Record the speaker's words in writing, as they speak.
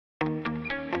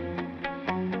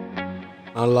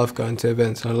I love going to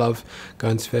events and I love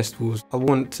going to festivals. I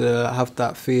want to have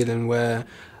that feeling where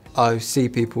I see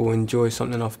people enjoy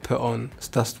something I've put on. So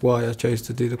that's why I chose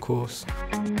to do the course.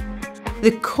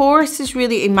 The course is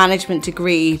really a management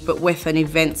degree, but with an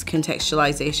events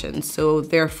contextualisation, so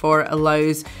therefore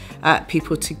allows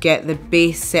people to get the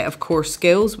base set of core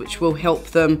skills, which will help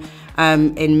them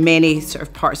in many sort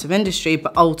of parts of industry,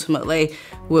 but ultimately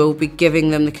will be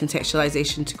giving them the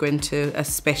contextualisation to go into a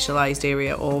specialised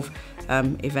area of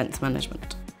events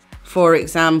management. For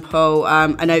example,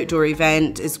 an outdoor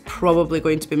event is probably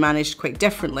going to be managed quite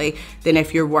differently than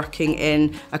if you're working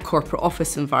in a corporate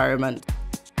office environment.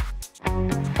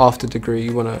 After degree,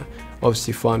 you want to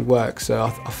obviously find work, so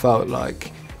I felt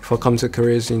like if I come to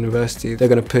careers university, they're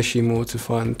going to push you more to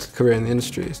find a career in the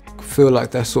industry. I feel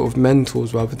like they're sort of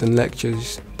mentors rather than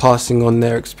lecturers, passing on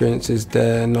their experiences,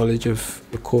 their knowledge of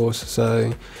the course,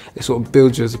 so it sort of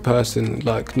builds you as a person,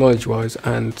 like knowledge-wise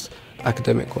and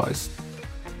academic-wise.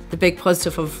 The big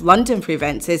positive of London for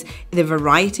events is the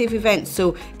variety of events.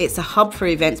 So it's a hub for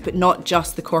events, but not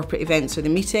just the corporate events or the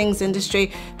meetings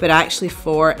industry, but actually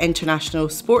for international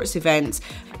sports events.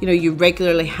 You know, you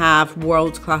regularly have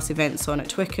world-class events on at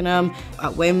Twickenham,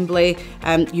 at Wembley.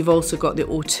 You've also got the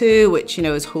O2, which, you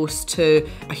know, is host to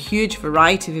a huge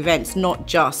variety of events, not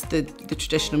just the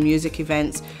traditional music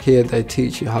events. Here they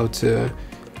teach you how to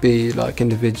be like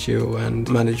individual and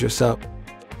manage yourself.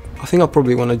 I think I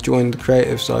probably want to join the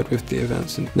creative side with the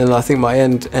events, and then I think my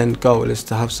end goal is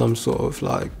to have some sort of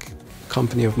like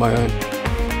company of my own.